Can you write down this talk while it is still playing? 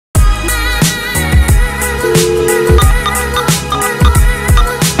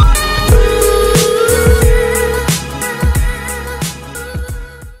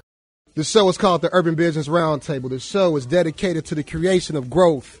The show is called the Urban Business Roundtable. The show is dedicated to the creation of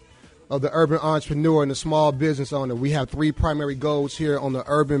growth of the urban entrepreneur and the small business owner. We have three primary goals here on the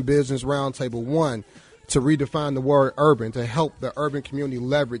Urban Business Roundtable. One, to redefine the word urban, to help the urban community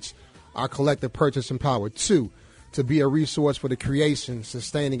leverage our collective purchasing power. Two, to be a resource for the creation,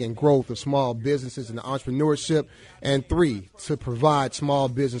 sustaining, and growth of small businesses and entrepreneurship. And three, to provide small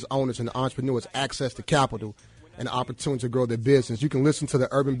business owners and entrepreneurs access to capital and the opportunity to grow their business. You can listen to the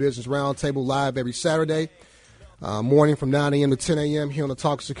Urban Business Roundtable live every Saturday morning from 9 a.m. to 10 a.m. here on the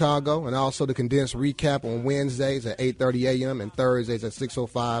Talk of Chicago, and also the condensed recap on Wednesdays at 8:30 a.m. and Thursdays at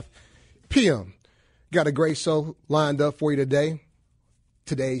 6:05 p.m. Got a great show lined up for you today.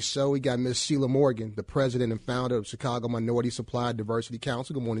 Today's show, we got Miss Shelia Morgan, the president and founder of Chicago Minority Supply Diversity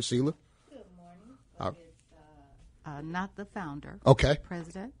Council. Good morning, Shelia. Good morning. Not the founder. Okay.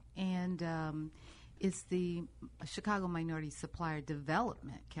 President. And it's the Chicago Minority Supplier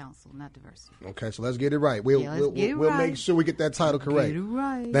Development Council, not diversity. Okay, so let's get it right. We'll make sure we get that title correct. Get it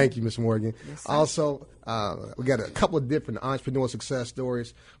right. Thank you, Ms. Morgan. Yes, sir. Also, we got a couple of different entrepreneur success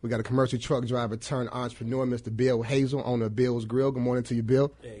stories. We got a commercial truck driver turned entrepreneur, Mr. Bill Hazel, owner of Bill's Grill. Good morning to you,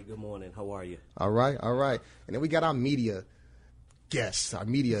 Bill. Hey, good morning. How are you? All right. And then we got our media guests, our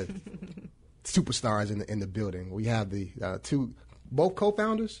media superstars in the building. We have the both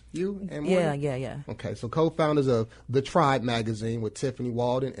co-founders, you and Morgan? Yeah. Okay, so co-founders of The Tribe magazine with Tiffany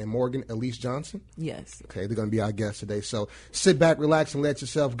Walden and Morgan Elise Johnson. Yes. Okay, they're going to be our guests today. So sit back, relax, and let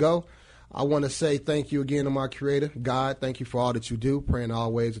yourself go. I want to say thank you again to my creator, God. Thank you for all that you do, praying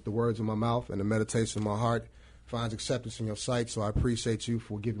always that the words of my mouth and the meditation of my heart finds acceptance in your sight. So I appreciate you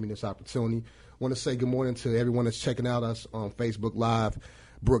for giving me this opportunity. I want to say good morning to everyone that's checking out us on Facebook Live.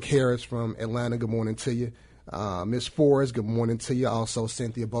 Brooke Harris from Atlanta, good morning to you. Ms. Forrest, good morning to you. Also,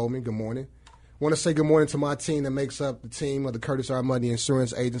 Cynthia Bowman, good morning. I want to say good morning to my team that makes up the team of the Curtis R. Money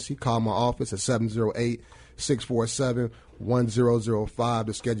Insurance Agency. Call my office at 708-647-1005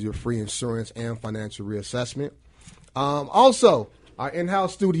 to schedule your free insurance and financial reassessment. Also, our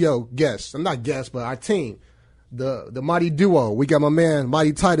in-house studio guests, I'm not guests, but our team, the Mighty Duo. We got my man,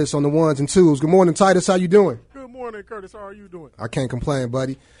 Mighty Titus, on the ones and twos. Good morning, Titus. How you doing? Good morning, Curtis. How are you doing? I can't complain,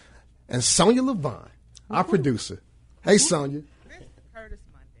 buddy. And Sonia Levine, our producer. Hey, Sonia. This is Curtis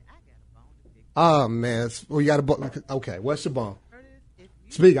Monday. I got a bone to pick. Oh, man. We got a bone. Okay, what's your bone? Curtis, if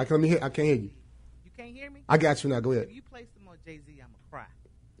you Speak. I can't hear you. You can't hear me? I got you now. Go ahead. If you play some more Jay-Z, I'm going to cry.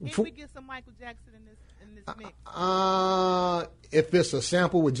 Can we get some Michael Jackson in this mix? If it's a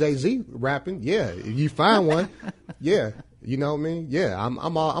sample with Jay-Z rapping, yeah. If you find one, yeah. You know what I mean? Yeah,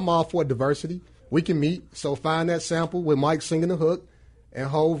 I'm all for diversity. We can meet. So find that sample with Mike singing the hook and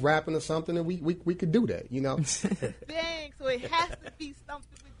Hov rapping or something, and we could do that, you know? Dang, so it has to be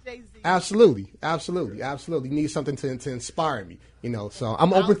something with Jay-Z. Absolutely. Need something to inspire me, you know? So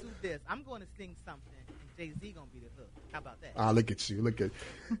I'm open. I'll do this. I'm going to sing something, and Jay-Z going to be the hook. How about that? Look at you.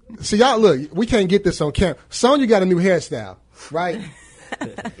 See, y'all, look, we can't get this on camera. Sonya got a new hairstyle, right?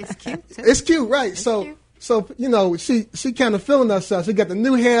 It's cute, too. It's cute, right? Cute. So, you know, she kind of feeling herself. She got the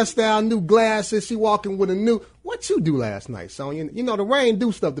new hairstyle, new glasses. She walking with a new. What you do last night, Sonya? You know, the rain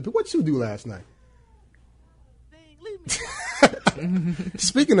do stuff to people. What you do last night? Dang, leave me.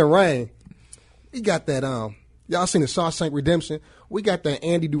 Speaking of rain, we got that. Y'all seen the Shawshank Redemption? We got that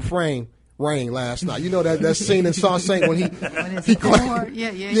Andy Dufresne rain last night. You know that scene in Shawshank when he climbed,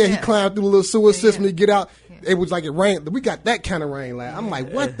 he climbed through the little sewer system to get out. It was like it rained. We got that kind of rain last. I'm like,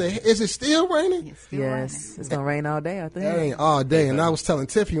 what the? Is it still raining? It's still Yes, raining. it's gonna rain all day. I think. It ain't all day. And I was telling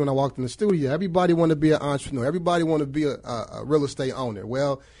Tiffany when I walked in the studio, everybody want to be an entrepreneur. Everybody want to be a real estate owner.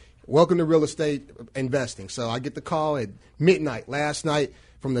 Well, welcome to real estate investing. So I get the call at midnight last night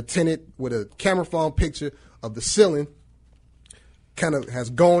from the tenant with a camera phone picture of the ceiling kind of has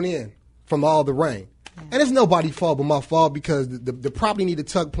gone in from all the rain. And it's nobody's fault but my fault because the property needed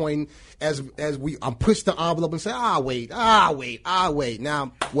tuck pointing as I pushed the envelope and said, I'll wait. Now,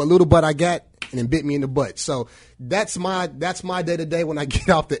 what little butt I got, and it bit me in the butt. So that's my day to day when I get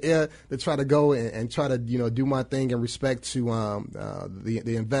off the air to try to go and try to, you know, do my thing in respect to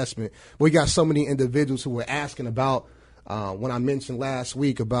the investment. But we got so many individuals who were asking about when I mentioned last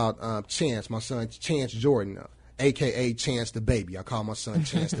week about Chance, my son Chance Jordan, a.k.a. Chance the Baby. I call my son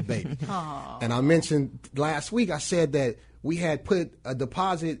Chance the Baby. And I mentioned last week, I said that we had put a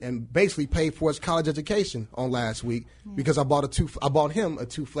deposit and basically paid for his college education on last week because I bought him a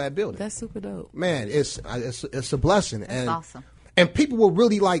 2-flat building. That's super dope. Man, it's a blessing. That's awesome. And people were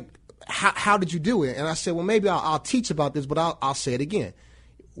really like, how did you do it? And I said, well, maybe I'll teach about this, but I'll say it again.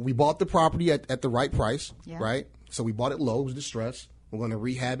 We bought the property at the right price, right? So we bought it low, it was distressed. We're going to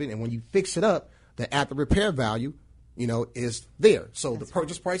rehab it, and when you fix it up, the after repair value is there. So the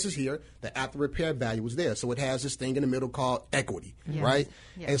purchase price is here. The after repair value is there. So it has this thing in the middle called equity, right?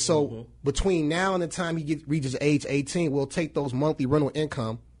 Yes. And so between now and the time he reaches age 18, we'll take those monthly rental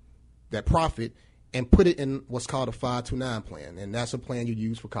income, that profit, and put it in what's called a 529 plan. And that's a plan you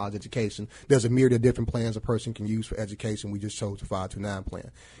use for college education. There's a myriad of different plans a person can use for education. We just chose the 529 plan.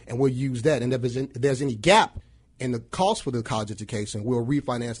 And we'll use that. And if there's any gap in the cost for the college education, we'll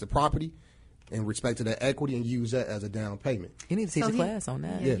refinance the property in respect to that equity and use that as a down payment. You need to teach a class on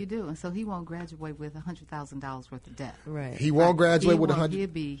that. Yeah, you do. And so he won't graduate with $100,000 worth of debt. Right. He won't graduate with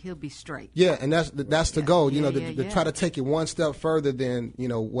 $100,000. He'll be straight. Yeah, and that's the goal. To try to take it one step further than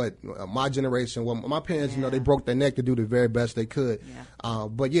what my generation. Well, my parents, they broke their neck to do the very best they could. Yeah.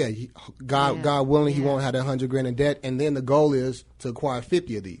 But God willing, he won't have that $100,000 in debt. And then the goal is to acquire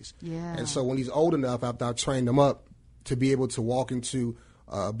 50 of these. Yeah. And so when he's old enough, after I've trained him up to be able to walk into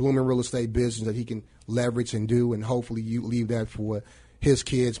blooming real estate business that he can leverage and do, and hopefully you leave that for his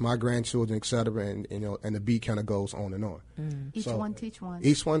kids, my grandchildren, et cetera, and the beat kind of goes on and on. Each one teach one.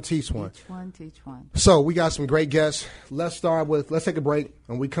 Each one teach one. Each one teach one. So we got some great guests. Let's take a break.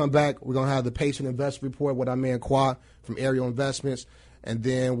 When we come back, we're gonna have the patient investment report with our man Qua from Ariel Investments, and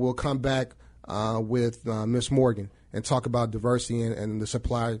then we'll come back with Miss Morgan and talk about diversity and the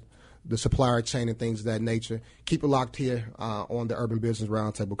supplier chain and things of that nature. Keep it locked here on the Urban Business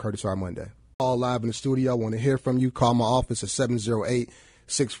Roundtable, Curtis R. Monday. All live in the studio. I want to hear from you. Call my office at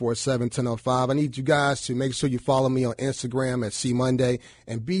 708-647-1005. I need you guys to make sure you follow me on Instagram at C Monday,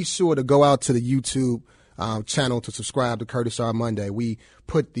 and be sure to go out to the YouTube channel to subscribe to Curtis R. Monday. We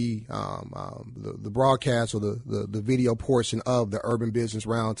put the broadcast or the video portion of the Urban Business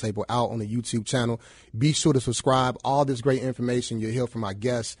Roundtable out on the YouTube channel. Be sure to subscribe. All this great information you'll hear from our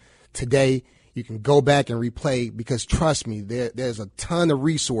guests today, you can go back and replay, because trust me, there's a ton of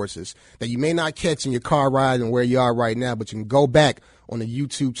resources that you may not catch in your car ride and where you are right now, but you can go back on the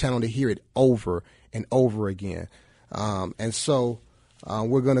YouTube channel to hear it over and over again. And so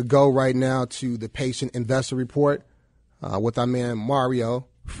we're going to go right now to the patient investor report with our man Mario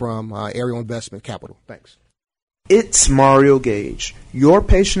from Ariel Investment Capital. Thanks. It's Mario Gage, your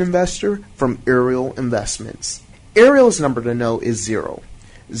patient investor from Ariel Investments. Ariel's number to know is $0.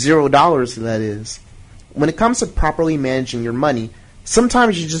 $0, that is. When it comes to properly managing your money,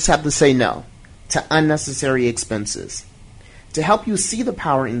 sometimes you just have to say no to unnecessary expenses. To help you see the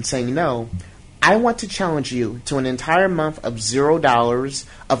power in saying no, I want to challenge you to an entire month of $0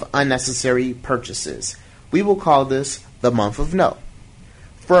 of unnecessary purchases. We will call this the month of no.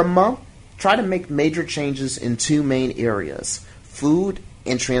 For a month, try to make major changes in two main areas: food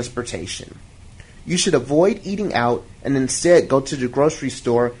and transportation. You should avoid eating out and instead go to the grocery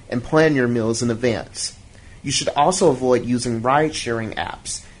store and plan your meals in advance. You should also avoid using ride-sharing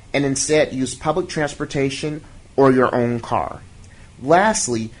apps and instead use public transportation or your own car.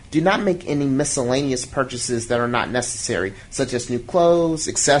 Lastly, do not make any miscellaneous purchases that are not necessary, such as new clothes,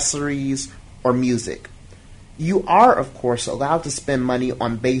 accessories, or music. You are, of course, allowed to spend money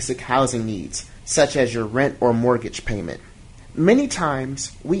on basic housing needs, such as your rent or mortgage payment. Many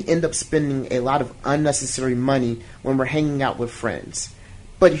times, we end up spending a lot of unnecessary money when we're hanging out with friends.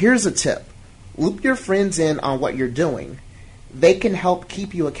 But here's a tip. Loop your friends in on what you're doing. They can help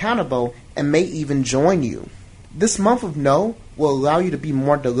keep you accountable and may even join you. This month of no will allow you to be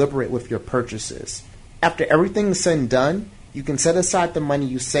more deliberate with your purchases. After everything is said and done, you can set aside the money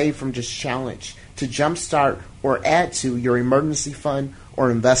you save from this challenge to jumpstart or add to your emergency fund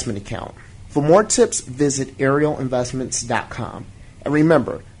or investment account. For more tips, visit ArielInvestments.com. And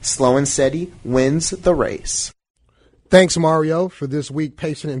remember, slow and steady wins the race. Thanks, Mario, for this week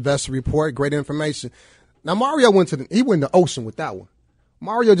patient investor report. Great information. Now, Mario went in the ocean with that one.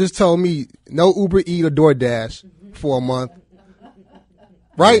 Mario just told me no Uber Eats or DoorDash for a month.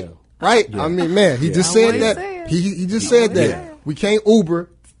 Right? Yeah. Right? Yeah. I mean, man, he just said that. He just said that. Yeah. We can't Uber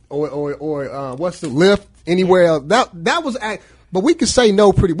or what's the Lyft anywhere else. That was but we can say no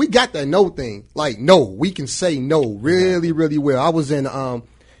we got that no thing. Like, no, we can say no really, really well. I was in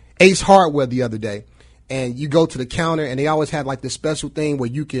Ace Hardware the other day, and you go to the counter, and they always have like this special thing where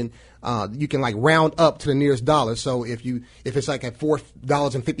you can like round up to the nearest dollar. So if it's like at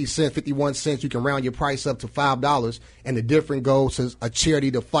 $4.50, 51 cents, you can round your price up to $5, and the difference goes to a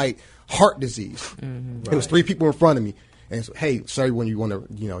charity to fight heart disease. Mm-hmm. Right. There was 3 people in front of me, and so, hey, sir, when you want to,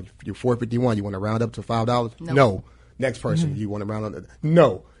 you're $4.51, you want to round up to $5? No. Next person, you want to round up?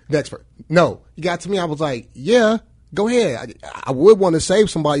 No. Next person, no. You got to me, I was like, yeah. Go ahead. I would want to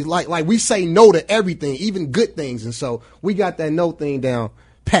save somebody. Like we say no to everything, even good things. And so we got that no thing down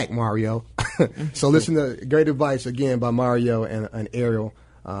pat, Mario. So listen to great advice again by Mario and Ariel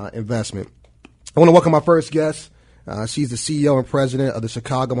Investment. I want to welcome our first guest, She's the CEO and president of the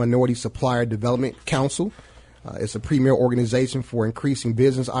Chicago Minority Supplier Development Council. It's a premier organization for increasing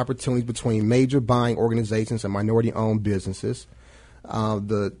business opportunities between major buying organizations and minority-owned businesses.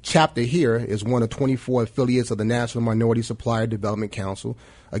 The chapter here is one of 24 affiliates of the National Minority Supplier Development Council,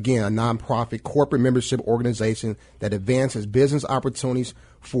 again, a nonprofit corporate membership organization that advances business opportunities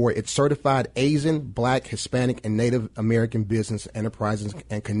for its certified Asian, Black, Hispanic, and Native American business enterprises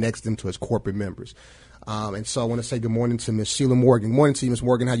and connects them to its corporate members. And so I want to say good morning to Ms. Shelia Morgan. Good morning to you, Ms.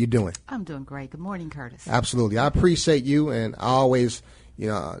 Morgan. How you doing? I'm doing great. Good morning, Curtis. Absolutely. I appreciate you, and I always,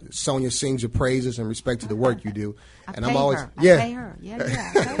 Sonia sings your praises in respect to the work you do. I pay her. Yeah, I pay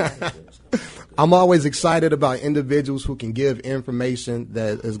her. I'm always excited about individuals who can give information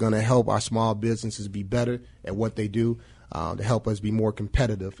that is going to help our small businesses be better at what they do, to help us be more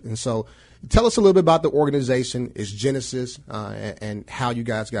competitive. And so tell us a little bit about the organization, its genesis, and how you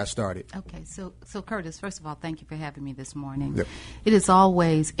guys got started. Okay, so Curtis, first of all, thank you for having me this morning. Yep. It is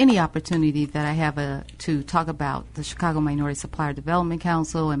always any opportunity that I have to talk about the Chicago Minority Supplier Development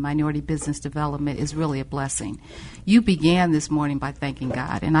Council and minority business development is really a blessing. You began this morning by thanking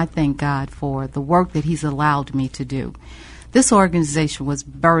God, and I thank God for the work that He's allowed me to do. This organization was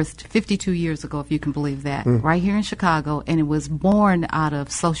birthed 52 years ago, if you can believe that, right here in Chicago, and it was born out of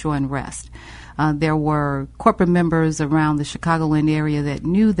social unrest. There were corporate members around the Chicagoland area that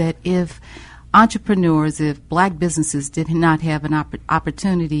knew that if entrepreneurs, if black businesses did not have an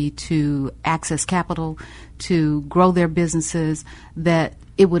opportunity to access capital, to grow their businesses, that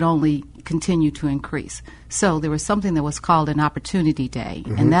it would only continue to increase. So there was something that was called an Opportunity Day,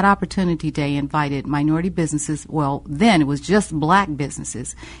 and that Opportunity Day invited minority businesses, well, then it was just black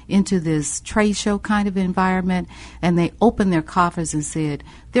businesses, into this trade show kind of environment, and they opened their coffers and said,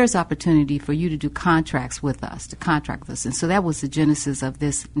 there's opportunity for you to do contracts with us, to contract with us. And so that was the genesis of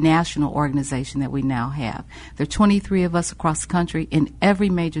this national organization that we now have. There are 23 of us across the country in every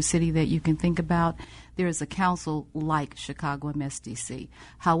major city that you can think about. There is a council like Chicago MSDC.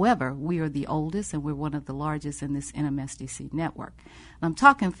 However, we are the oldest and we're one of the largest in this NMSDC network. And I'm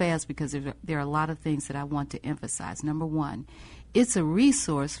talking fast because there are a lot of things that I want to emphasize. Number one, it's a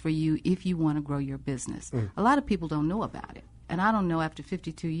resource for you if you want to grow your business. A lot of people don't know about it. And I don't know after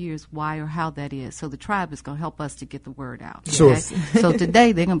 52 years why or how that is. So the tribe is going to help us to get the word out. Okay? Sure. So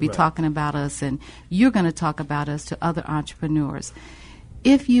today they're going to be talking about us, and you're going to talk about us to other entrepreneurs.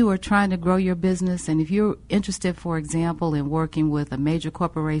 If you are trying to grow your business, and if you're interested, for example, in working with a major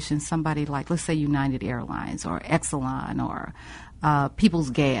corporation, somebody like, let's say, United Airlines or Exelon or People's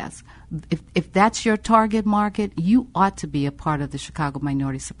Gas, if that's your target market, you ought to be a part of the Chicago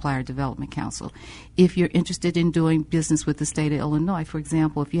Minority Supplier Development Council. If you're interested in doing business with the state of Illinois, for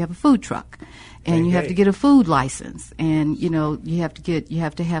example, if you have a food truck and you have to get a food license, and you have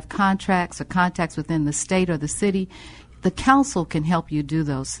to have contracts or contacts within the state or the city, the council can help you do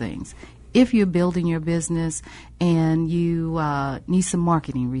those things. If you're building your business and you need some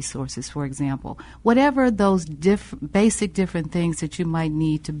marketing resources, for example, whatever those basic different things that you might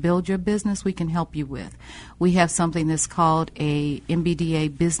need to build your business, we can help you with. We have something that's called a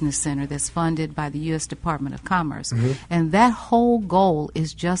MBDA Business Center that's funded by the U.S. Department of Commerce. And that whole goal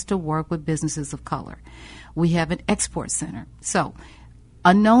is just to work with businesses of color. We have an export center. So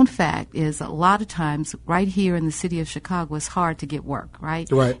a known fact is a lot of times right here in the city of Chicago, it's hard to get work, right?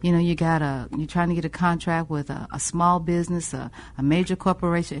 Right. You're trying to get a contract with a small business, a major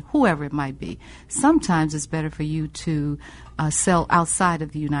corporation, whoever it might be. Sometimes it's better for you to sell outside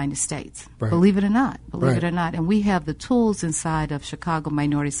of the United States. Right. Believe it or not. Right. And we have the tools inside of Chicago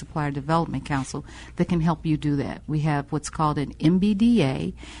Minority Supplier Development Council that can help you do that. We have what's called an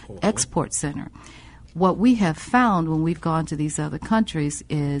MBDA Export Center. What we have found when we've gone to these other countries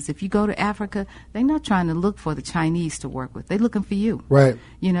is if you go to Africa, they're not trying to look for the Chinese to work with. They're looking for you. Right.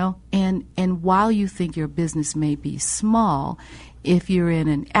 And while you think your business may be small, if you're in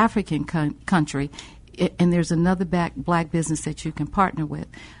an African country and there's another black business that you can partner with,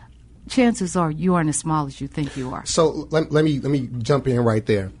 chances are you aren't as small as you think you are. So let me jump in right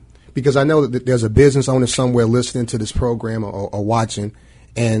there, because I know that there's a business owner somewhere listening to this program or watching,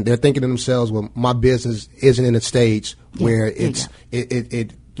 and they're thinking to themselves, well, my business isn't in a stage where it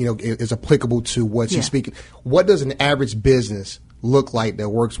is applicable to what she's speaking. What does an average business look like that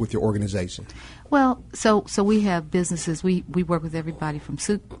works with your organization? Well, so we have businesses. We work with everybody from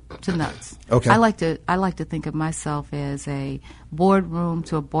soup to nuts. Okay. I like to think of myself as a boardroom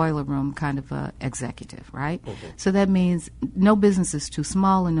to a boiler room kind of a executive, right? Okay. So that means no business is too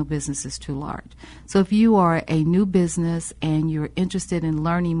small and no business is too large. So if you are a new business and you're interested in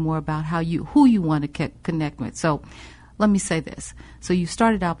learning more about who you want to connect with, so let me say this. So you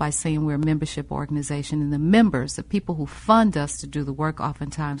started out by saying we're a membership organization, and the members, the people who fund us to do the work,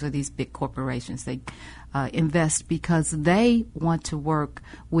 oftentimes are these big corporations. They invest because they want to work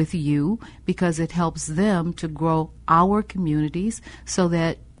with you, because it helps them to grow our communities, so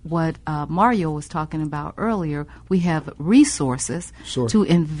that what Mario was talking about earlier, we have resources to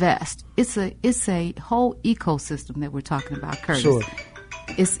invest. It's a whole ecosystem that we're talking about, Curtis. Sure.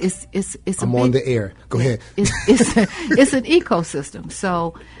 I'm on the air. Go ahead. It's an ecosystem.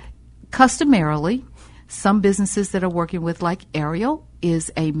 So customarily, some businesses that are working with, like Ariel,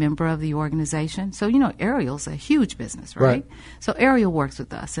 is a member of the organization. So, Ariel's a huge business, right? So Ariel works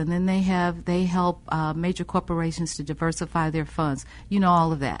with us, and then they help major corporations to diversify their funds,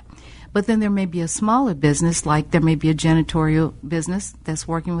 all of that. But then there may be a smaller business, like there may be a janitorial business that's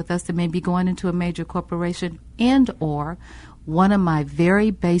working with us that may be going into a major corporation, and or one of my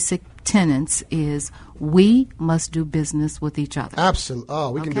very basic tenets is we must do business with each other. Absolutely. Oh,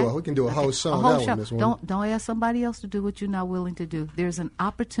 we can do a whole show on that one, Ms. Warren. Don't ask somebody else to do what you're not willing to do. There's an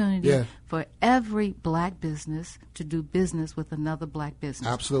opportunity for every black business to do business with another black business.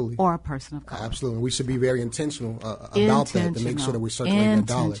 Absolutely. Or a person of color. Absolutely. We should be very intentional about that to make sure that we're circulating the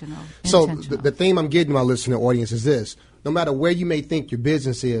dollar. So the theme I'm getting my listening audience is this. No matter where you may think your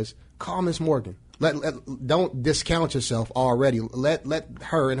business is, call Ms. Morgan. Don't discount yourself already. Let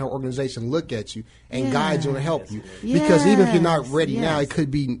her and her organization look at you and guide you and help you. Because even if you're not ready now, it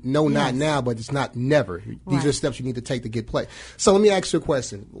could be not now, but it's not never. These are steps you need to take to get play. So let me ask you a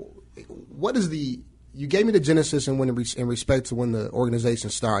question. What is you gave me the genesis and in respect to when the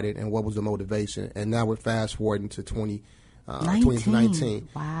organization started and what was the motivation, and now we're fast forwarding to 2019.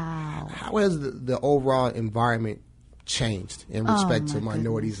 Wow. How has the overall environment changed in respect to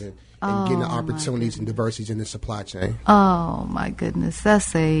minorities and getting the opportunities and diversities in the supply chain? Oh, my goodness.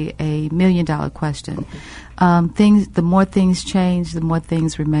 That's a $1 million question. The more things change, the more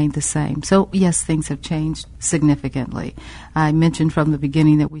things remain the same. So, yes, things have changed significantly. I mentioned from the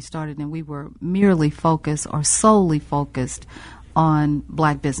beginning that we started and we were merely focused or solely focused on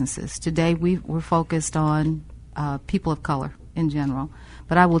black businesses. Today, we're focused on people of color in general.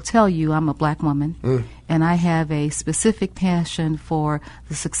 But I will tell you, I'm a black woman, and I have a specific passion for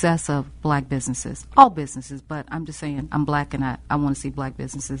the success of black businesses. All businesses, but I'm just saying I'm black, and I want to see black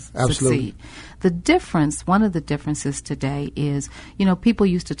businesses succeed. One of the differences today is, people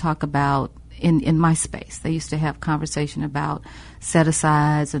used to talk about, in my space, they used to have conversation about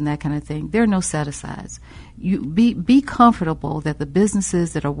set-asides and that kind of thing. There are no set-asides. You be comfortable that the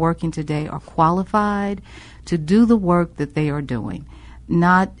businesses that are working today are qualified to do the work that they are doing.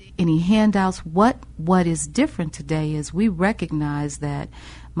 Not any handouts. What is different today is we recognize that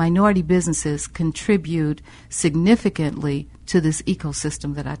minority businesses contribute significantly to this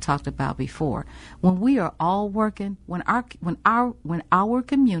ecosystem that I talked about before. When we are all working, when our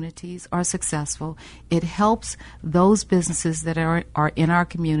communities are successful, it helps those businesses that are in our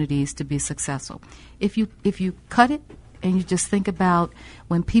communities to be successful. If you cut it and you just think about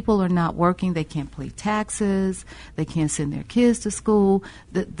when people are not working, they can't pay taxes, they can't send their kids to school.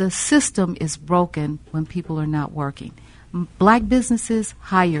 The system is broken when people are not working. Black businesses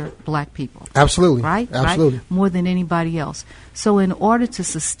hire black people. Absolutely. Right? Absolutely. Right? More than anybody else. So in order to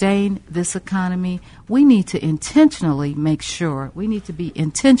sustain this economy, we need to intentionally make sure, we need to be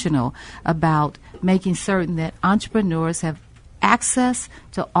intentional about making certain that entrepreneurs have access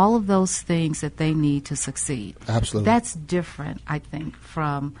to all of those things that they need to succeed. Absolutely. That's different, I think,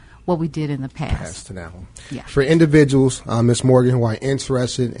 from what we did in the past. Past to now. Yeah. For individuals, Ms. Morgan, who are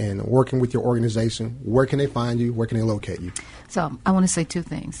interested in working with your organization, where can they find you? Where can they locate you? So I want to say two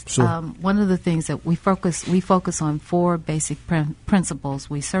things. Sure. One of the things that we focus on 4 basic principles.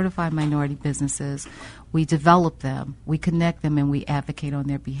 We certify minority businesses, we develop them, we connect them, and we advocate on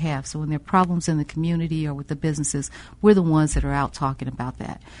their behalf. So when there are problems in the community or with the businesses, we're the ones that are out talking about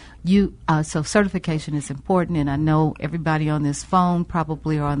that. So certification is important, and I know everybody on this phone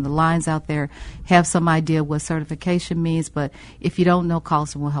probably or on the lines out there have some idea what certification means, but if you don't know, call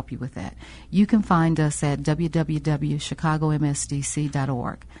us and we'll help you with that. You can find us at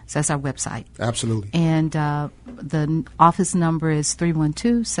www.chicagomsdc.org. So that's our website. Absolutely. And the office number is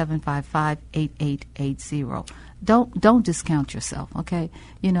 312-755-8880. Don't discount yourself, okay?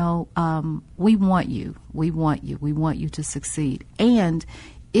 We want you. We want you to succeed. And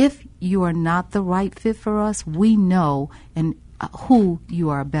if you are not the right fit for us, we know who you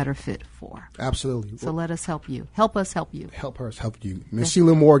are a better fit for. Absolutely. So let us help you. Help us help you. Help us help you. Ms.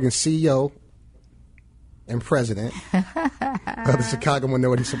 Shelia Morgan, CEO and president of the Chicago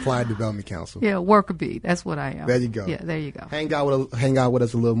Minority Supply Development Council. Yeah, worker bee. That's what I am. There you go. Yeah, there you go. Hang out with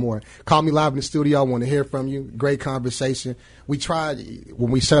us a little more. Call me live in the studio. I want to hear from you. Great conversation. We tried,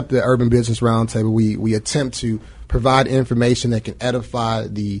 when we set up the Urban Business Roundtable, we attempt to provide information that can edify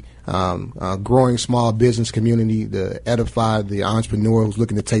the growing small business community, to edify the entrepreneur who's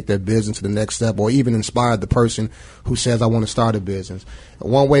looking to take their business to the next step, or even inspire the person who says, I want to start a business.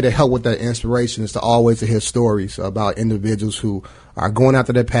 One way to help with that inspiration is to always hear stories about individuals who are going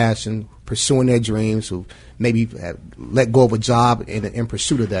after their passion, pursuing their dreams, who maybe have let go of a job in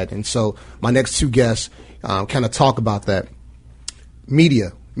pursuit of that. And so my next two guests kind of talk about that.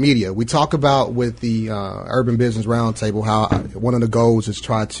 Media. We talk about with the Urban Business Roundtable how one of the goals is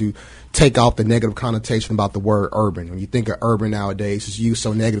try to take off the negative connotation about the word urban. When you think of urban nowadays, it's used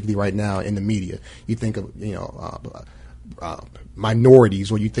so negatively right now in the media. You think of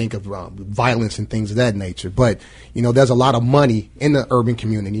minorities, or you think of violence and things of that nature. But there's a lot of money in the urban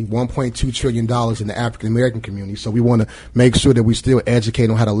community, $1.2 trillion in the African American community. So we want to make sure that we still educate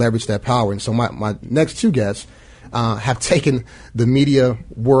on how to leverage that power. And so my next two guests have taken the media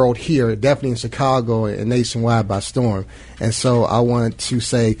world here, definitely in Chicago and nationwide, by storm. And so I want to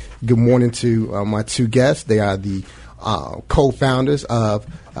say good morning to my two guests. They are the co-founders of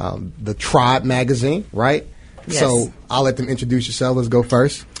the Tribe magazine, right? Yes. So I'll let them introduce yourselves. Let's go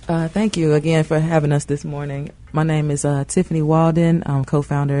first. Thank you again for having us this morning. My name is Tiffany Walden. I'm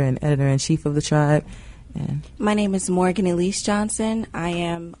co-founder and editor-in-chief of the Tribe. And my name is Morgan Elise Johnson. I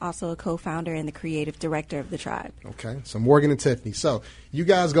am also a co-founder and the creative director of the Tribe. Okay, so Morgan and Tiffany. So you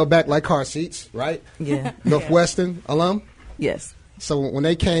guys go back like car seats, right? Yeah. Northwestern alum? Yes. So when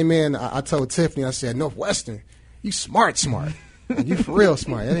they came in, I told Tiffany, I said, Northwestern, you smart. You for real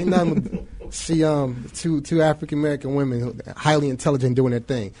smart. It ain't nothing but see two African-American women, highly intelligent, doing their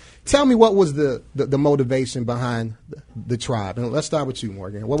thing. Tell me, what was the motivation behind the Tribe? And let's start with you,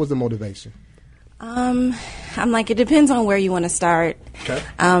 Morgan. What was the motivation? I'm like, it depends on where you want to start. Okay.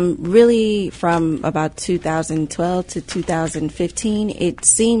 Really, from about 2012 to 2015, it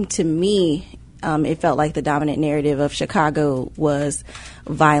seemed to me, it felt like the dominant narrative of Chicago was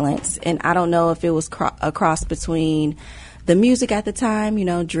violence. And I don't know if it was a cross between the music at the time,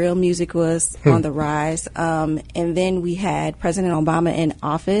 drill music was on the rise. And then we had President Obama in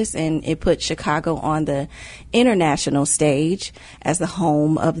office, and it put Chicago on the international stage as the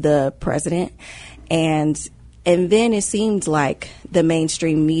home of the president. And then it seemed like the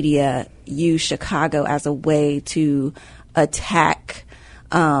mainstream media used Chicago as a way to attack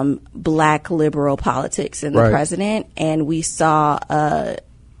black liberal politics and the president. And we saw,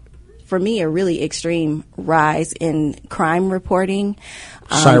 for me, a really extreme rise in crime reporting.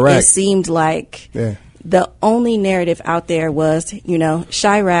 It seemed like the only narrative out there was,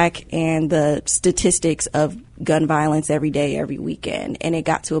 Chirac and the statistics of gun violence every day, every weekend. And it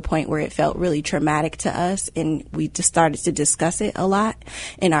got to a point where it felt really traumatic to us. And we just started to discuss it a lot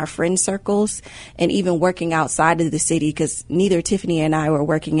in our friend circles and even working outside of the city, because neither Tiffany and I were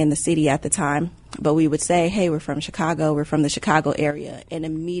working in the city at the time. But we would say, hey, we're from Chicago. We're from the Chicago area. And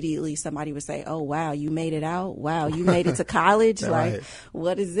immediately somebody would say, oh, wow, you made it out. Wow, you made it to college. Like,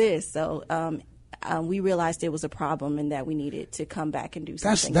 what is this? So we realized it was a problem and that we needed to come back and do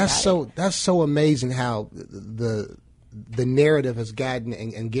something about it. That's so amazing how the narrative has gotten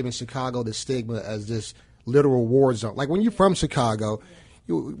and given Chicago the stigma as this literal war zone. Like, when you're from Chicago,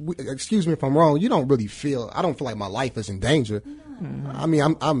 excuse me if I'm wrong, I don't feel like my life is in danger. I mean,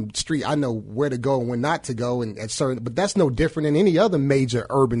 I'm street. I know where to go and when not to go, and but that's no different than any other major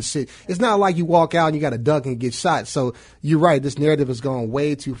urban city. It's not like you walk out and you got to duck and get shot. So you're right. This narrative has gone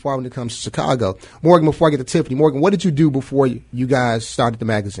way too far when it comes to Chicago. Morgan, before I get to Tiffany, Morgan, what did you do before you guys started the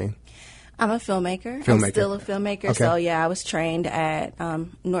magazine? I'm a filmmaker. I'm still a filmmaker. Okay. So, I was trained at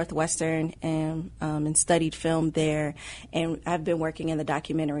Northwestern and studied film there. And I've been working in the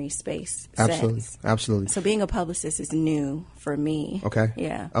documentary space since. Absolutely. So being a publicist is new for me. Okay.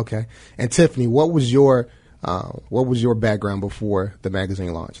 Yeah. Okay. And Tiffany, what was your background before the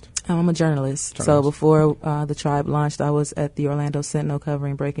magazine launched? I'm a journalist. So before the Tribe launched, I was at the Orlando Sentinel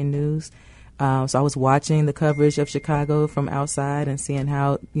covering breaking news. So I was watching the coverage of Chicago from outside and seeing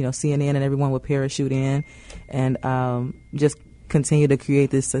how, CNN and everyone would parachute in and just continue to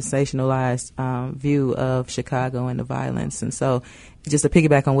create this sensationalized view of Chicago and the violence. And so just to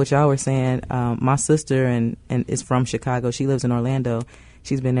piggyback on what y'all were saying, my sister and is from Chicago. She lives in Orlando.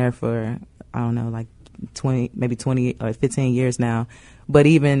 She's been there for, I don't know, like 20 or 15 years now. But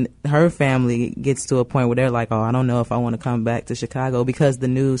even her family gets to a point where they're like, oh, I don't know if I want to come back to Chicago, because the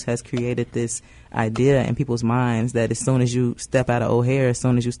news has created this idea in people's minds that as soon as you step out of O'Hare, as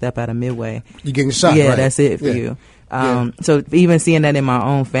soon as you step out of Midway, you're getting shot. Yeah, right? That's it for you. So even seeing that in my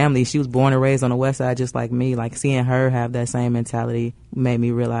own family, she was born and raised on the West Side just like me. Like seeing her have that same mentality made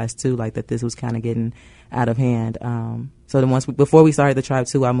me realize too, like that this was kind of getting out of hand. So then before we started the Tribe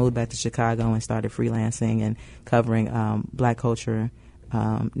too, I moved back to Chicago and started freelancing and covering Black culture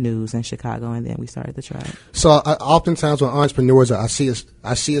news in Chicago, and then we started the Tribe. So oftentimes with entrepreneurs, I see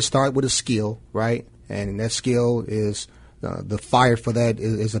us start with a skill, right? And that skill is the fire for that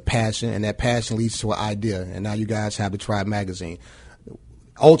is a passion, and that passion leads to an idea. And now you guys have the Tribe magazine.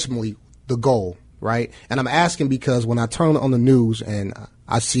 Ultimately, the goal, right? And I'm asking because when I turn on the news and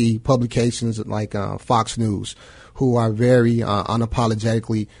I see publications like Fox News, who are very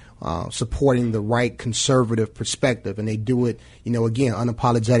unapologetically supporting the right conservative perspective, and they do it, again,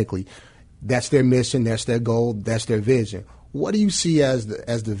 unapologetically. That's their mission, that's their goal, that's their vision. What do you see as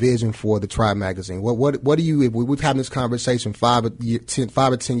the vision for the Tribe magazine? What do you, if we're having this conversation 5 or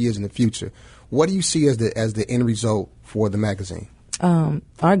 10 years in the future, what do you see as the end result for the magazine?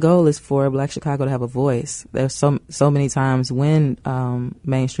 Our goal is for Black Chicago to have a voice. There's so many times when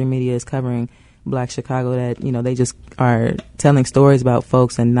mainstream media is covering Black Chicago that they just are telling stories about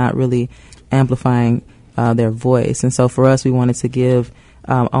folks and not really amplifying their voice. And so for us, we wanted to give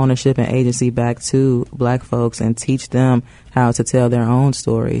ownership and agency back to Black folks and teach them how to tell their own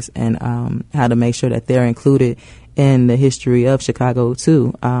stories and how to make sure that they're included in the history of Chicago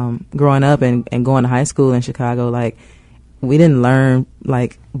too. Growing up and going to high school in Chicago, like, we didn't learn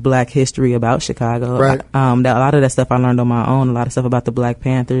like Black history about Chicago. Right. A lot of that stuff I learned on my own. A lot of stuff about the Black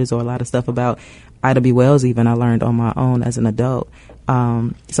Panthers, or a lot of stuff about Ida B. Wells even, I learned on my own as an adult.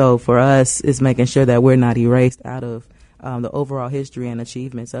 So for us, it's making sure that we're not erased out of the overall history and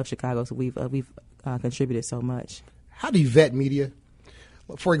achievements of Chicago. So we've contributed so much. How do you vet media?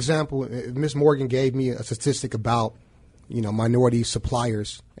 For example, Ms. Morgan gave me a statistic about minority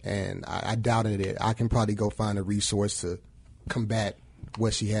suppliers, and I doubted it. I can probably go find a resource to combat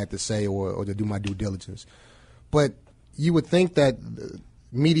what she had to say or to do my due diligence. But you would think that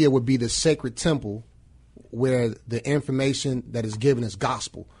media would be the sacred temple where the information that is given is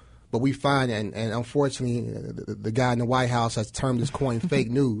gospel. But we find, and unfortunately, the guy in the White House has termed this coin fake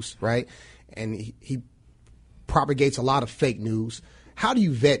news, right? And he propagates a lot of fake news. How do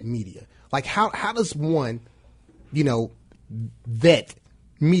you vet media? Like, how does one, vet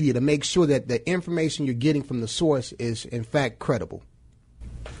media to make sure that the information you're getting from the source is, in fact, credible?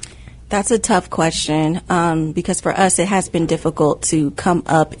 That's a tough question because for us it has been difficult to come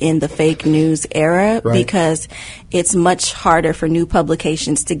up in the fake news era, right? Because it's much harder for new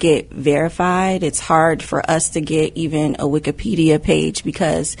publications to get verified. It's hard for us to get even a Wikipedia page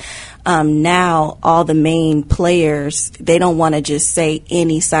because now all the main players, they don't want to just say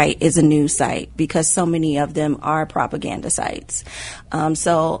any site is a news site because so many of them are propaganda sites.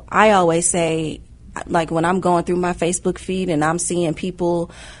 So I always say, like when I'm going through my Facebook feed and I'm seeing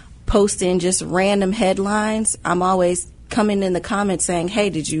people posting just random headlines, I'm always coming in the comments saying, hey,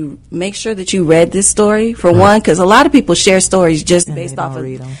 did you make sure that you read this story for one? Because a lot of people share stories just and based off of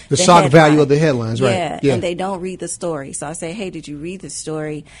the shock value of the headlines, right? Yeah, and they don't read the story. So I say, hey, did you read the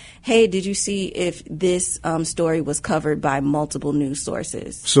story? Hey, did you see if this story was covered by multiple news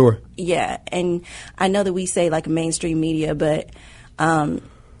sources? Sure. Yeah, and I know that we say like mainstream media, but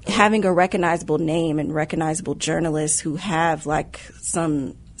having a recognizable name and recognizable journalists who have like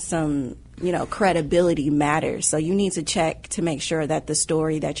some credibility matters. So you need to check to make sure that the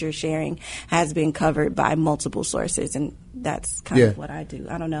story that you're sharing has been covered by multiple sources. And that's kind of what I do.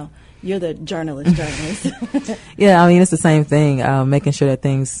 I don't know. You're the journalist. Yeah, I mean, it's the same thing, making sure that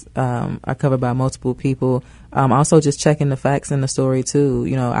things are covered by multiple people. Also just checking the facts in the story too.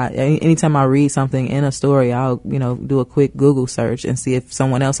 Anytime I read something in a story, I'll, do a quick Google search and see if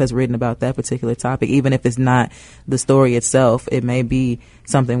someone else has written about that particular topic. Even if it's not the story itself, it may be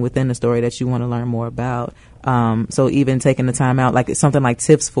something within the story that you want to learn more about. So even taking the time out, like something like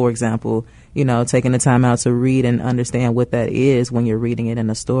tips, for example, taking the time out to read and understand what that is when you're reading it in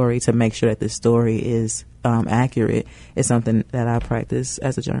a story to make sure that the story is accurate is something that I practice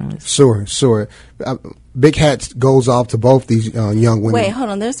as a journalist. Sure. Big hats goes off to both these young women. Wait, hold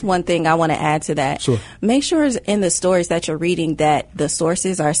on. There's one thing I want to add to that. Sure. Make sure in the stories that you're reading that the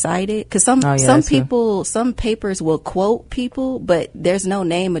sources are cited, because some people, some papers will quote people, but there's no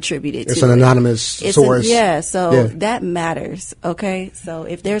name attributed to it. It's an anonymous source. That matters. Okay, so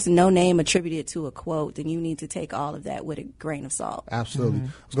if there's no name attributed to a quote, then you need to take all of that with a grain of salt. Absolutely.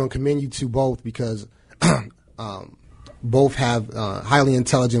 I was going to commend you two both because both have highly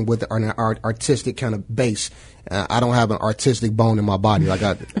intelligent with an artistic kind of base. I don't have an artistic bone in my body. Like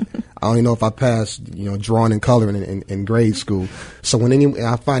I don't even know if I passed, drawing and coloring in grade school. So when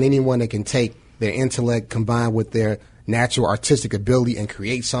I find anyone that can take their intellect combined with their natural artistic ability and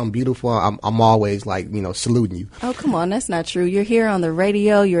create something beautiful, I'm always like, saluting you. Oh, come on, that's not true. You're here on the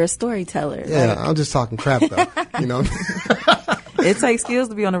radio. You're a storyteller. Yeah, I'm just talking crap though. It takes skills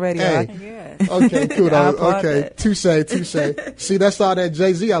to be on the radio. Hey. Okay, cool. Okay, touche. See, that's all that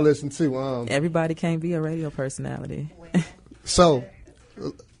Jay-Z I listen to. Everybody can't be a radio personality. So,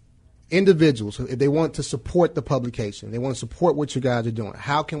 individuals, if they want to support the publication, they want to support what you guys are doing,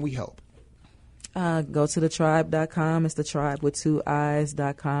 how can we help? Go to thetribe.com. It's the tribe with 2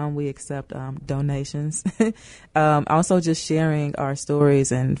 eyes.com. We accept donations. Also, just sharing our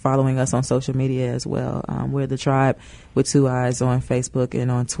stories and following us on social media as well. We're the Tribe with 2 Eyes on Facebook and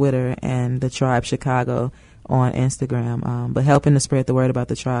on Twitter, and the Tribe Chicago on Instagram. But helping to spread the word about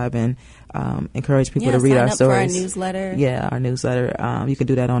the tribe and encourage people to read our stories. Sign up for our newsletter. Yeah, our newsletter. You can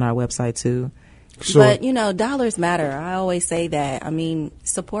do that on our website too. Sure. But, dollars matter. I always say that. I mean,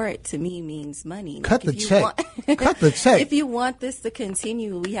 support to me means money. Cut the check. Cut the check. If you want this to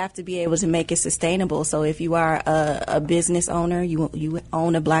continue, we have to be able to make it sustainable. So if you are a business owner, you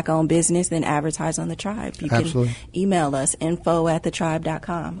own a black-owned business, then advertise on the Tribe. You Absolutely. can email us,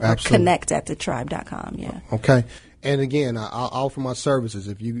 info@thetribe.com or Absolutely. connect@thetribe.com. Yeah. Okay. And again, I'll offer my services.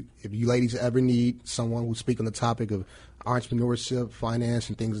 If you ladies ever need someone who speak on the topic of entrepreneurship, finance,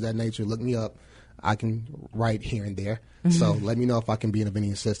 and things of that nature, look me up. I can write here and there. So let me know if I can be of any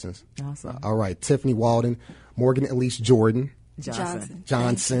assistance. Awesome. All right. Tiffany Walden, Morgan Elise Johnson.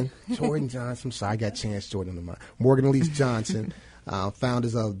 Johnson. Jordan Johnson. I'm sorry, I got Chance Jordan in mind. Morgan Elise Johnson,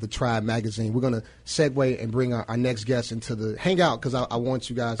 founders of the Tribe magazine. We're going to segue and bring our next guest into the hangout because I want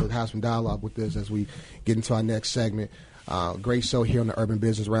you guys to have some dialogue with this as we get into our next segment. Great show here on the Urban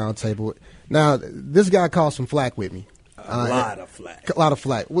Business Roundtable. Now, this guy called some flack with me. A lot of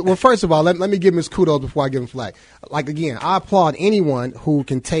flack. Well, first of all, let me give him his kudos before I give him flack. Like, again, I applaud anyone who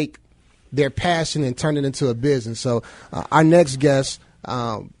can take their passion and turn it into a business. So our next guest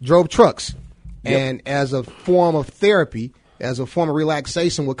drove trucks. Yep. And as a form of therapy, as a form of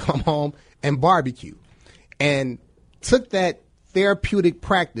relaxation, would come home and barbecue. And took that therapeutic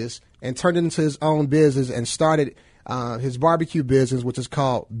practice and turned it into his own business and started his barbecue business, which is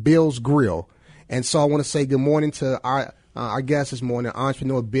called Bill's Grill. And so I want to say good morning to our guest this morning,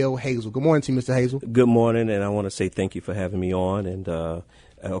 entrepreneur Bill Hazel. Good morning to you, Mr. Hazel. Good morning, and I want to say thank you for having me on. And,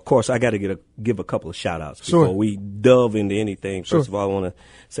 of course, I got to give a couple of shout-outs before we delve into anything. First of all, I want to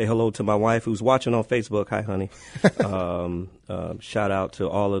say hello to my wife who's watching on Facebook. Hi, honey. Shout out to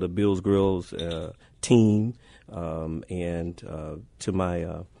all of the Bill's Grills team and to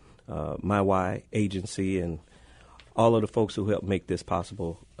my Y agency and all of the folks who helped make this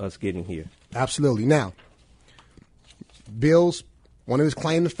possible, us getting here. Absolutely. Now, Bill's, one of his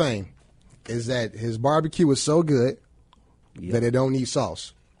claim to fame is that his barbecue is so good that it don't need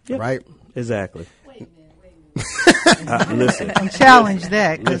sauce, right? Exactly. Wait a minute. Listen. Challenge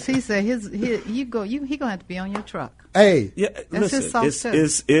that because he said he gonna have to be on your truck. Hey, yeah, that's listen. his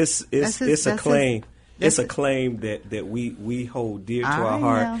sauce It's a claim. It's a claim that we hold dear to our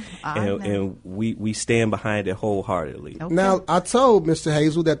heart, and we stand behind it wholeheartedly. Okay. Now, I told Mr.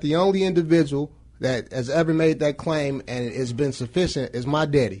 Hazel that the only individual that has ever made that claim and it's been sufficient is my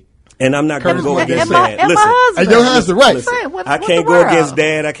daddy. And I'm not going to go against Dad. Listen, and your husband, right? I can't go against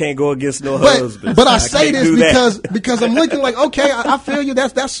Dad. I can't go against no husband. But I say this because I'm looking like, okay, I feel you.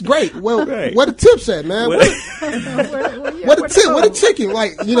 That's great. Well, right. Where the tips at, man? Where the chicken?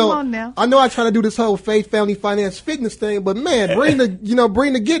 Like, on now. I know I try to do this whole faith, family, finance, fitness thing, but man, bring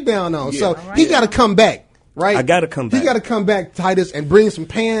the get down on. Yeah. So he got to come back, right? I got to come back. He got to come back, Titus, and bring some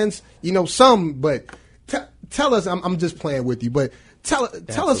pans, some. But tell us, I'm just playing with you, but.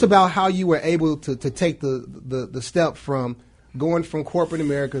 Tell us about how you were able to take the step from going from corporate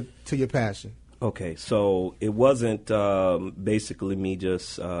America to your passion. Okay, so it wasn't basically me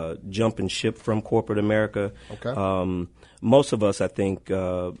just jumping ship from corporate America. Okay. Most of us, I think,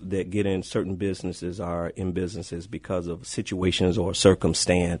 that get in certain businesses are in businesses because of situations or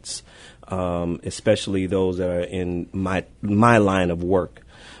circumstance, especially those that are in my line of work.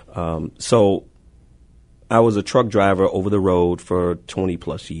 So I was a truck driver over the road for 20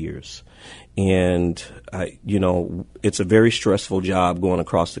 plus years. And, it's a very stressful job going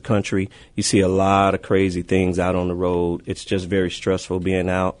across the country. You see a lot of crazy things out on the road. It's just very stressful being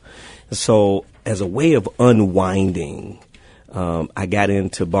out. So as a way of unwinding, I got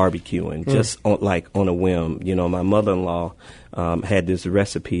into barbecuing just on a whim. My mother-in-law had this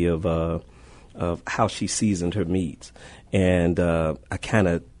recipe of how she seasoned her meats. And I kind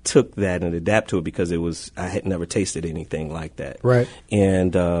of took that and adapted to it because I had never tasted anything like that. Right.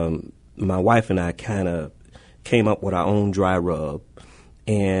 And my wife and I kind of came up with our own dry rub,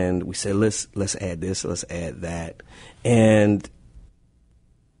 and we said, let's add this, let's add that. And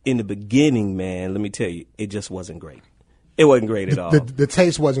in the beginning, man, let me tell you, it just wasn't great. It wasn't great at all. The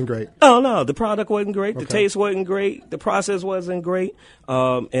taste wasn't great. Oh, no. The product wasn't great. Okay. The taste wasn't great. The process wasn't great.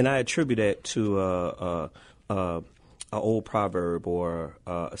 And I attribute that to an old proverb or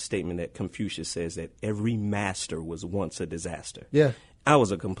a statement that Confucius says that every master was once a disaster. Yeah. I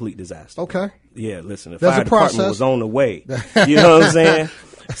was a complete disaster. Okay. Yeah, listen, the There's fire a department process. was on the way. You know what I'm saying?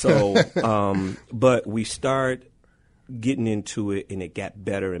 So, but we started getting into it, and it got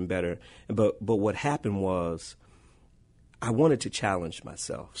better and better. But what happened was, I wanted to challenge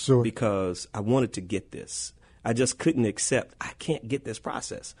myself. Sure. Because I wanted to get this. I just couldn't accept, I can't get this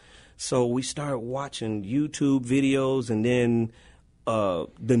process. So we started watching YouTube videos, and then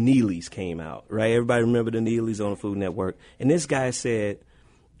the Neelys came out, right? Everybody remember the Neelys on the Food Network. And this guy said,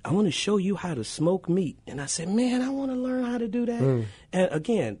 I want to show you how to smoke meat. And I said, man, I want to learn how to do that. And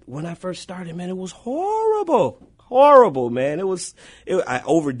again, when I first started, man, it was horrible. Horrible, man. I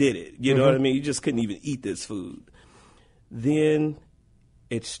overdid it. You know what I mean? You just couldn't even eat this food. Then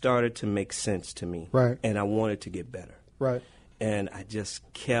it started to make sense to me. Right. And I wanted to get better. Right. And I just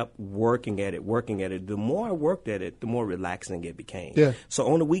kept working at it. The more I worked at it, the more relaxing it became. Yeah.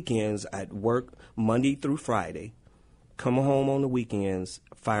 So on the weekends, I'd work Monday through Friday, come home on the weekends,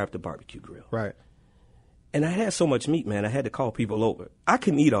 fire up the barbecue grill. Right. And I had so much meat, man, I had to call people over. I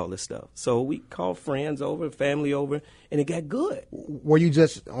couldn't eat all this stuff. So we called friends over, family over, and it got good. Were you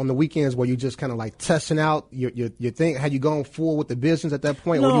just, on the weekends, were you just kind of like testing out your thing? Had you gone full with the business at that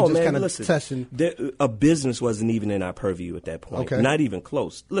point? No, or were you just man, kind of listen, testing? a business wasn't even in our purview at that point. Okay. Not even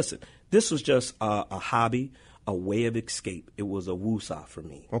close. Listen, this was just a hobby, a way of escape. It was a woosah for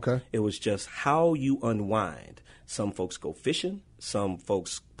me. Okay. It was just how you unwind. Some folks go fishing. Some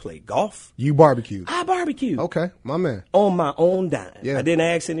folks play golf. You barbecued. I barbecue. Okay, my man. On my own dime. Yeah. I didn't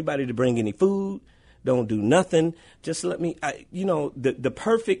ask anybody to bring any food. Don't do nothing. Just let me. The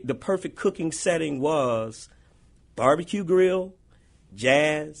perfect cooking setting was barbecue grill,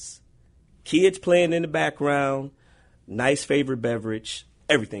 jazz, kids playing in the background, nice favorite beverage.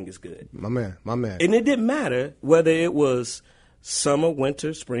 Everything is good. My man. And it didn't matter whether it was summer,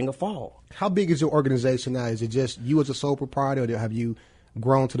 winter, spring, or fall. How big is your organization now? Is it just you as a sole proprietor, or have you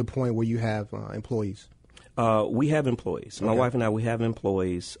grown to the point where you have employees? We have employees. Okay. My wife and I, we have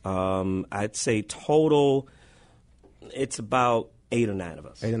employees. I'd say total, it's about 8 or 9 of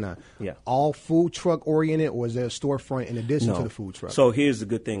us. 8 or 9. Yeah. All food truck oriented, or is there a storefront in addition to the food truck? So here's the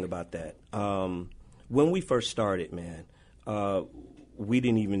good thing about that. When we first started, man, we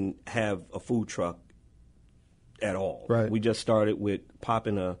didn't even have a food truck at all. Right. We just started with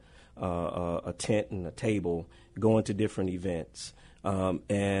popping a tent and a table, going to different events,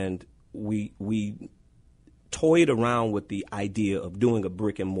 and we toyed around with the idea of doing a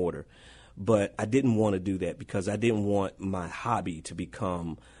brick and mortar, but I didn't want to do that because I didn't want my hobby to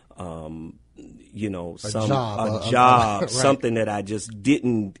become a job, right. something that I just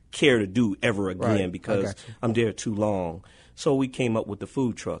didn't care to do ever again Right. because I'm there too long. So we came up with the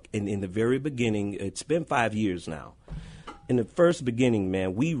food truck. And in the very beginning, it's been 5 years now. In the first beginning,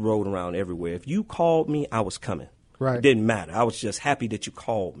 man, we rode around everywhere. If you called me, I was coming. Right. It didn't matter. I was just happy that you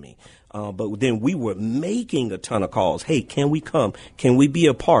called me. But then we were making a ton of calls. Hey, can we come? Can we be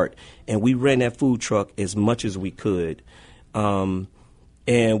a part? And we ran that food truck as much as we could. And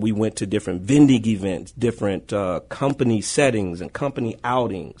we went to different vending events, different company settings and company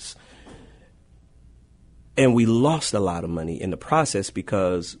outings. And we lost a lot of money in the process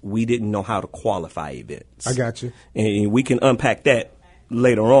because we didn't know how to qualify events. I got you. And we can unpack that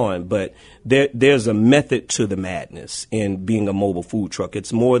later on, but there's a method to the madness in being a mobile food truck.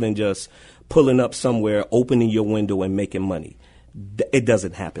 It's more than just pulling up somewhere, opening your window, and making money. It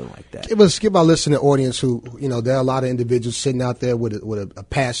doesn't happen like that. Give our listening audience who, there are a lot of individuals sitting out there with a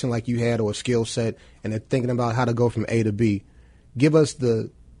passion like you had or a skill set, and they're thinking about how to go from A to B. Give us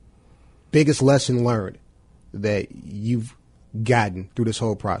the biggest lesson learned that you've gotten through this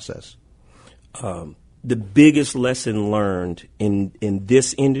whole process. The biggest lesson learned in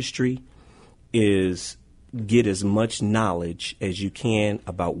this industry is get as much knowledge as you can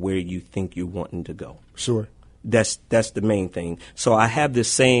about where you think you're wanting to go. Sure. That's the main thing. So I have this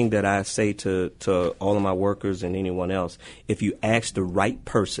saying that I say to all of my workers and anyone else: if you ask the right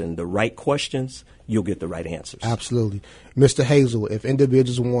person the right questions, you'll get the right answers. Absolutely. Mr. Hazel, if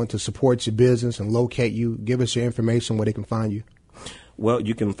individuals want to support your business and locate you, give us your information where they can find you. Well,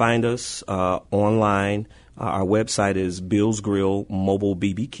 you can find us online, Our website is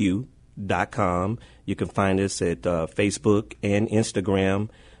BillsGrillMobileBBQ.com. You can find us at Facebook and Instagram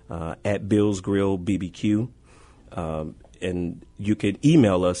at Bill's Grill BBQ. And you could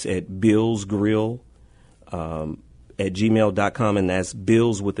email us at billsgrill at gmail.com, and that's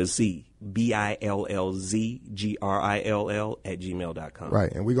Bills with a Z, BILLZGRILL at gmail.com.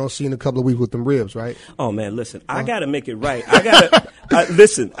 Right, and we're going to see you in a couple of weeks with them ribs, right? Oh, man, listen, I got to make it right. I got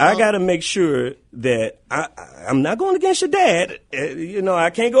to make sure that I'm not going against your dad. I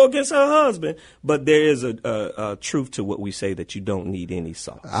can't go against her husband, but there is a truth to what we say that you don't need any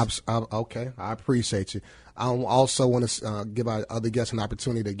sauce. Okay, I appreciate you. I also want to give our other guests an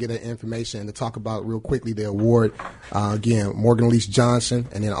opportunity to get that information and to talk about real quickly the award. Again, Morgan Elise Johnson,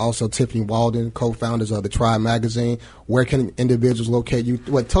 and then also Tiffany Walden, co-founders of the Tribe magazine. Where can individuals locate you?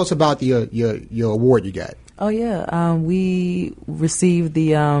 Tell us about your award you got. Oh yeah, we received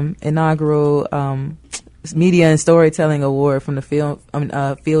the inaugural Media and Storytelling Award from the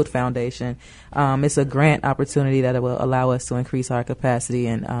Field Foundation. It's a grant opportunity that will allow us to increase our capacity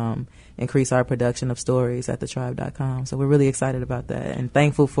and increase our production of stories at thetribe.com. So we're really excited about that and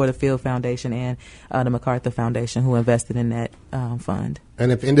thankful for the Field Foundation and the MacArthur Foundation who invested in that fund.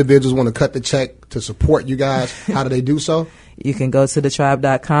 And if individuals want to cut the check to support you guys, how do they do so? You can go to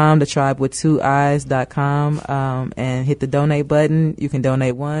thetribe.com, thetribe.com, and hit the donate button. You can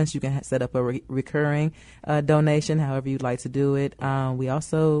donate once. You can set up a recurring donation, however you'd like to do it. We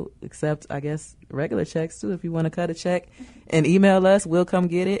also accept, I guess, regular checks, too. If you want to cut a check and email us, we'll come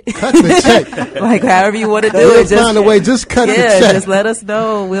get it. Cut the check. Like, however you want to do it. Just find a way. Just cut the check. Just let us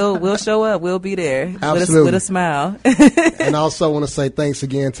know. We'll show up. We'll be there. Absolutely. With a smile. And I also want to say thanks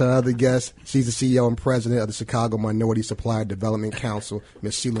again to our other guests. She's the CEO and president of the Chicago Minority Supplier Development Council,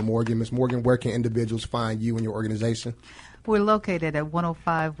 Ms. Shelia Morgan. Ms. Morgan, where can individuals find you and your organization? We're located at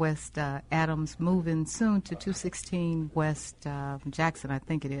 105 West Adams, moving soon to 216 West Jackson, I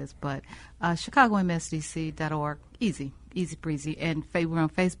think it is. But ChicagoMSDC.org, easy breezy. And we're on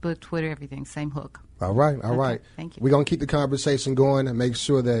Facebook, Twitter, everything, same hook. All right. Thank you. We're going to keep the conversation going and make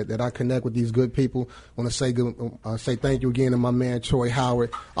sure that I connect with these good people. I want to say thank you again to my man, Troy Howard,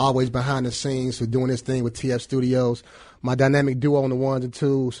 always behind the scenes for doing this thing with TF Studios. My dynamic duo on the ones and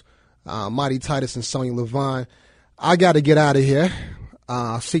twos, Mighty Titus and Sonia Levine. I got to get out of here.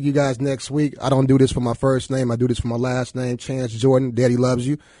 I'll see you guys next week. I don't do this for my first name. I do this for my last name, Chance Jordan. Daddy loves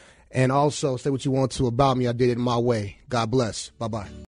you. And also, say what you want to about me. I did it my way. God bless. Bye-bye.